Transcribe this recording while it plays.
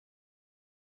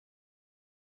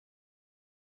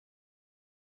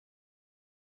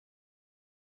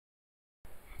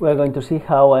We're going to see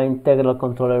how an integral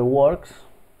controller works.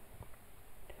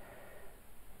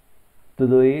 To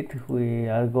do it, we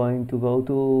are going to go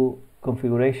to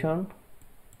configuration.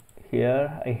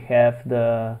 Here I have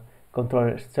the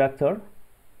controller structure.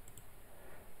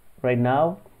 Right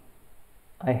now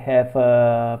I have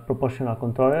a proportional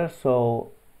controller, so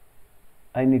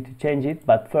I need to change it,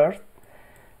 but first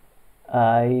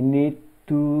I need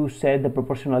to set the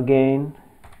proportional gain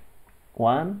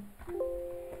 1,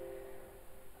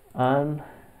 and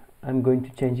I'm going to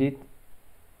change it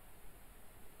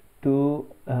to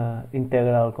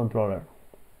integral controller.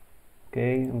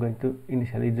 Okay, I'm going to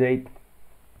initialize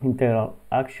integral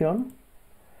action,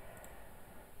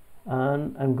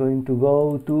 and I'm going to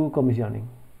go to commissioning.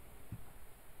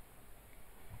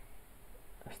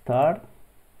 Start.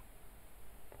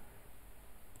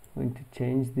 I'm going to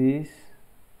change this,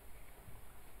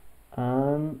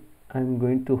 and I'm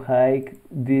going to hide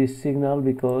this signal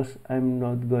because I'm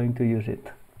not going to use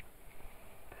it.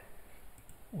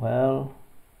 Well,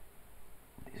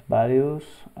 these values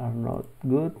are not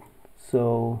good,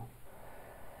 so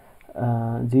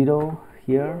 0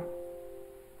 here,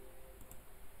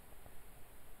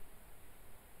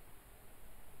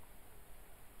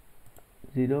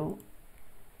 zero,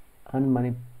 and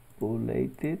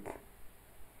manipulate it.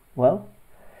 Well,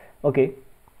 okay,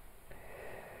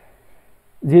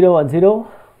 0 and 0.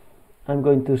 I'm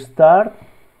going to start.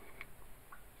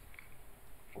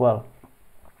 Well,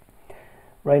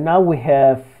 right now we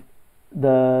have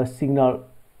the signal,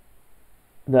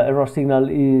 the error signal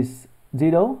is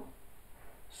 0,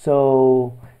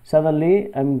 so suddenly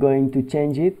I'm going to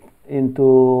change it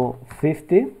into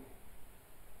 50,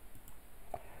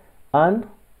 and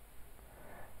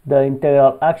the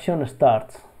integral action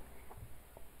starts.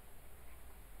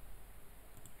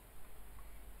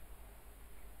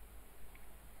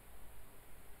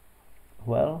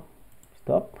 Well,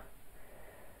 stop.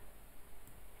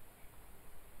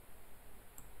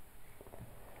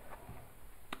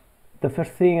 The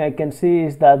first thing I can see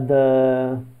is that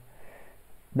the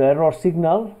error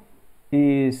signal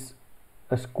is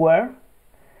a square,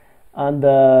 and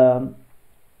the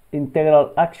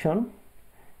integral action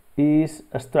is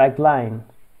a straight line.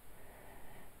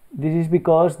 This is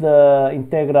because the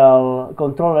integral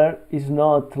controller is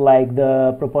not like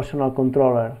the proportional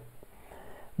controller.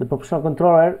 The proportional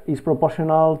controller is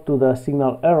proportional to the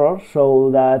signal error, so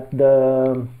that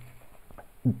the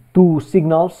two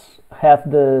signals have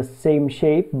the same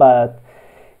shape, but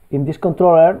in this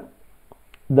controller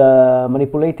the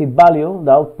manipulated value,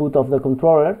 the output of the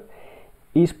controller,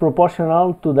 is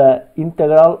proportional to the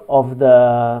integral of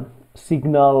the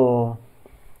signal,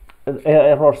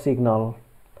 error signal,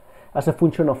 as a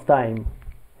function of time.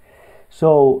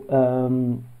 So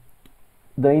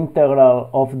the integral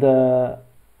of the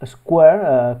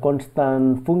square,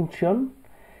 constant function,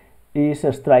 is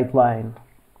a straight line.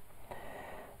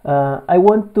 I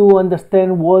want to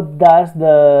understand what does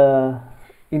the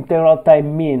integral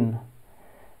time mean.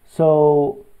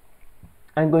 So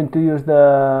I'm going to use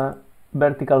the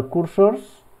vertical cursors.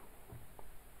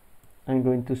 I'm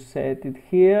going to set it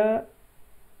here,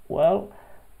 well,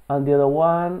 and the other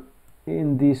one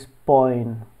in this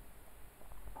point.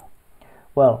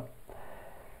 Well,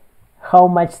 how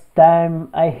much time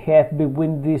I have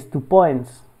between these 2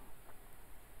 points?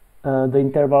 The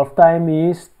interval of time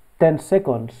is 10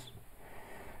 seconds,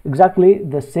 exactly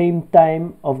the same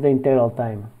time of the integral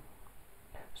time.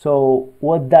 So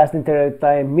what does the integral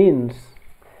time means?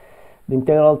 The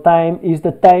integral time is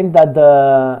the time that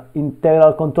the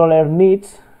integral controller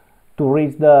needs to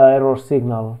reach the error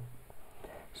signal.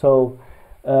 So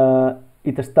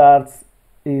it starts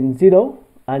in 0,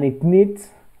 and it needs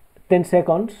 10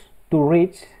 seconds to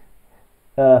reach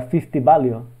 50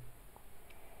 value,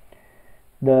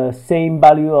 the same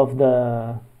value of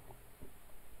the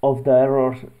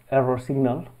error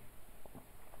signal.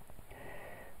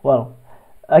 Well,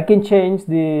 I can change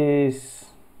this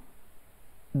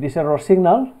error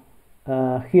signal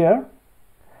here,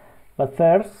 but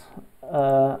first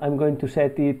I'm going to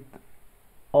set it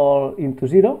all into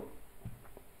 0.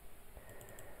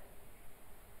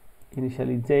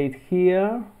 Initialize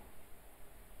here,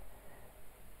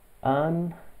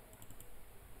 and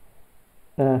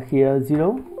here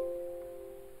 0.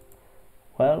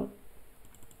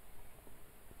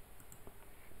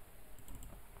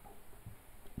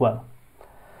 Well,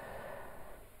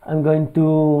 I'm going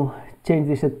to change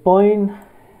this set point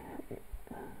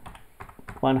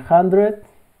 100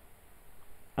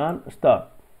 and start.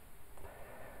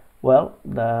 Well,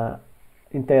 the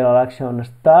integral action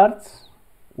starts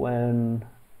when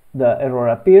the error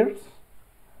appears.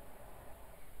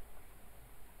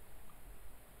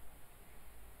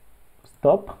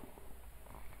 stop.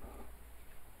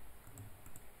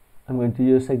 I'm going to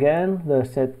use again the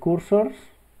set cursors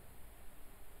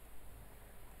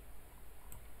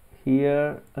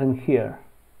here and here.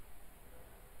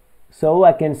 So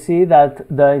I can see that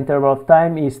the interval of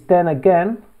time is 10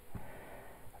 again.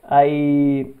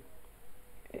 I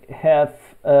have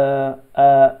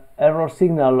a error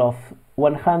signal of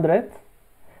 100,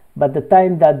 but the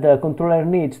time that the controller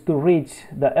needs to reach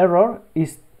the error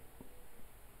is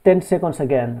 10 seconds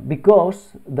again, because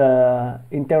the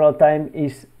interval time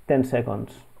is 10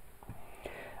 seconds.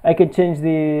 I can change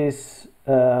this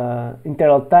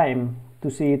interval time to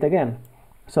see it again.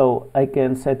 So I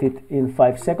can set it in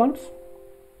 5 seconds.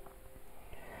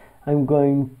 I'm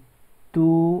going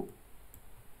to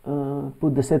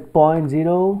put the set point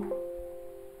 0,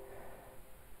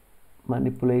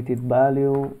 manipulated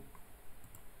value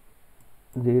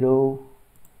 0,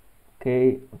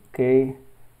 okay,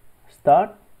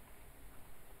 start.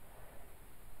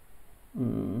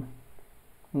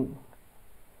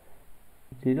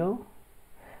 0.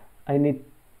 I need,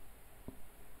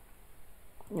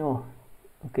 oh,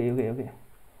 okay.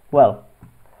 Well,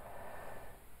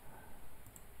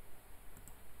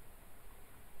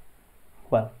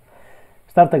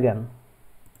 start again.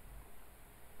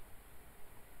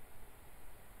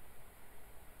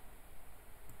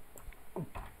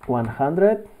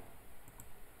 $100.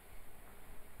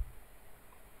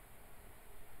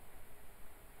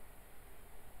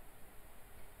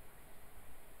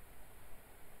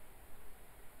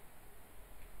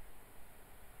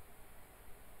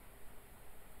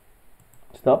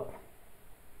 Stop.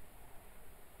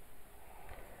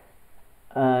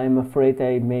 I'm afraid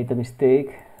I made a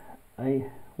mistake. I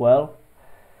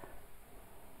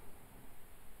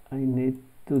need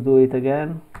to do it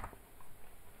again.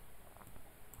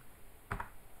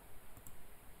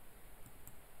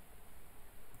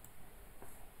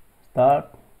 Start.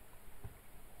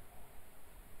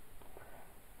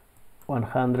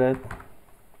 100.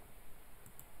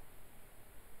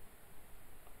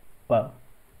 Well,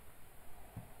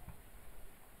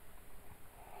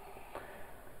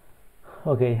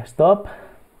 okay, stop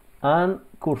and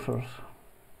cursors.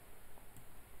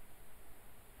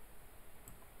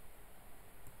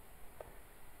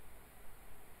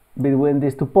 Between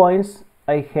these 2 points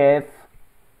I have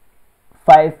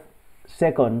 5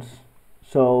 seconds,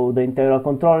 so the integral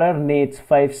controller needs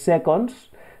 5 seconds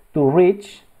to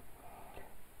reach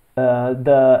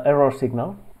the error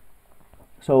signal.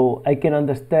 So I can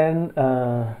understand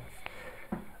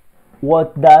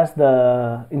what does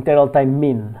the integral time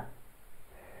mean.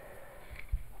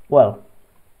 Well,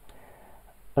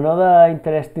 another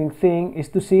interesting thing is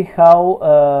to see how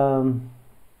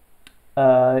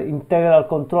integral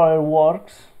controller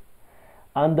works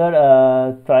under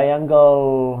a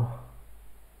triangle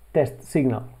test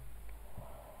signal.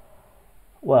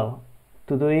 Well,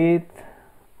 to do it,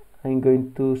 I'm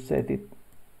going to set it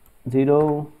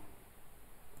 0,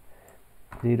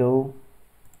 0,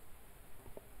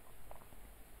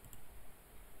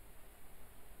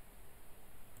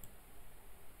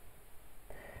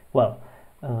 well,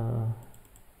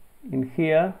 in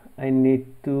here I need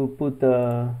to put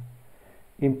the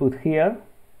input here.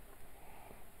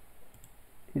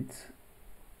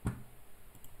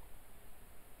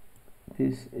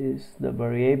 This is the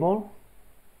variable.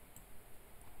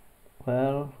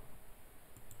 Well,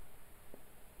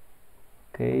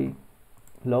 okay,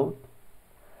 load.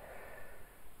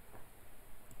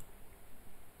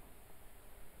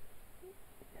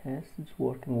 Yes, it's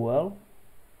working well.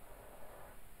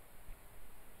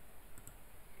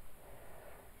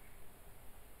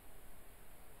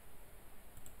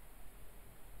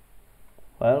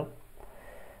 Well,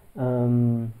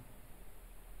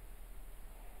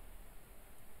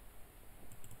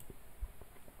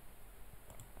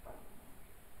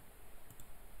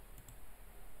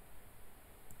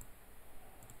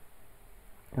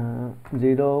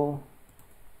 0,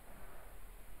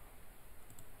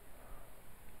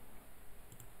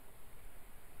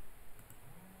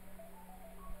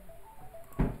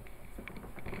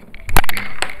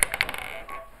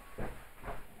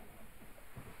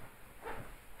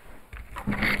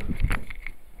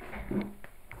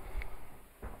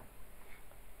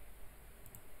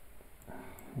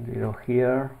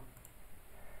 here.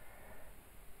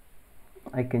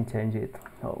 I can change it.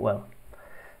 Oh, well,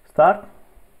 start.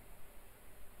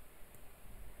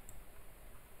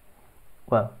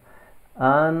 Well,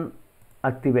 and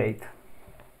activate.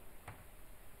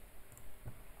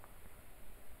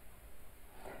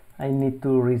 I need to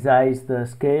resize the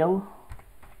scale.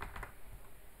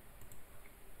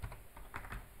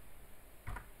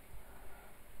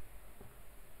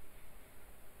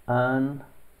 and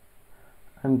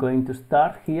I'm going to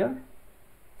start here.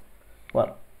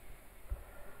 Well,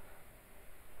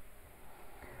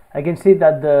 I can see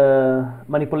that the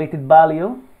manipulated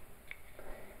value,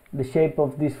 the shape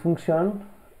of this function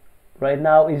right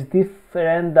now is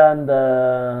different than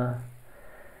the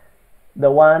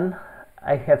one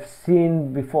I have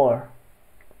seen before.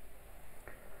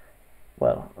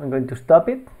 Well, I'm going to stop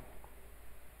it.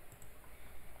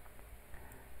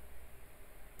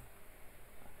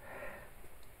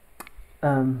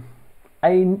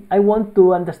 I want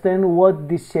to understand what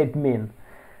this shape means.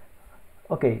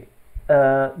 Okay,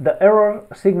 the error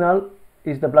signal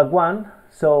is the black one,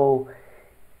 so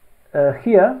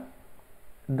here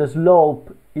the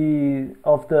slope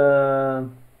of the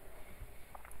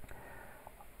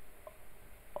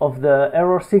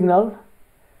error signal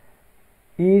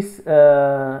is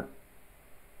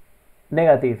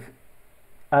negative,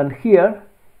 and here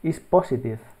is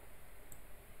positive.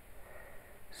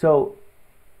 So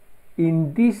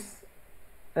in this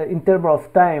interval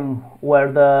of time where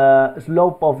the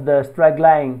slope of the straight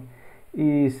line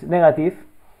is negative,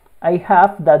 I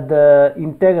have that the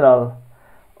integral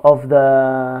of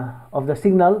the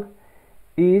signal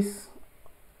is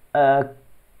a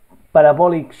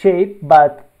parabolic shape,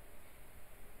 but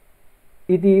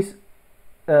it is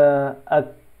a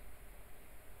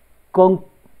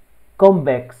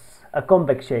convex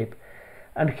shape.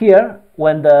 And here,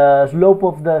 when the slope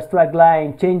of the straight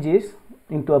line changes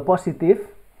into a positive,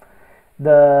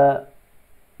 the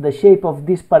shape of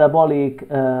this parabolic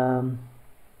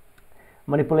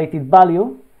manipulated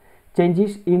value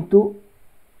changes into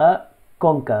a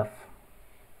concave.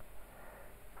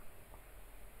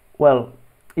 Well,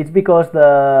 it's because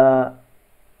the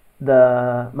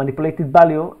manipulated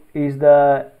value is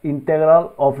the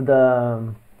integral of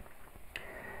the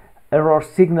error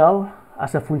signal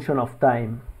as a function of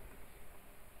time.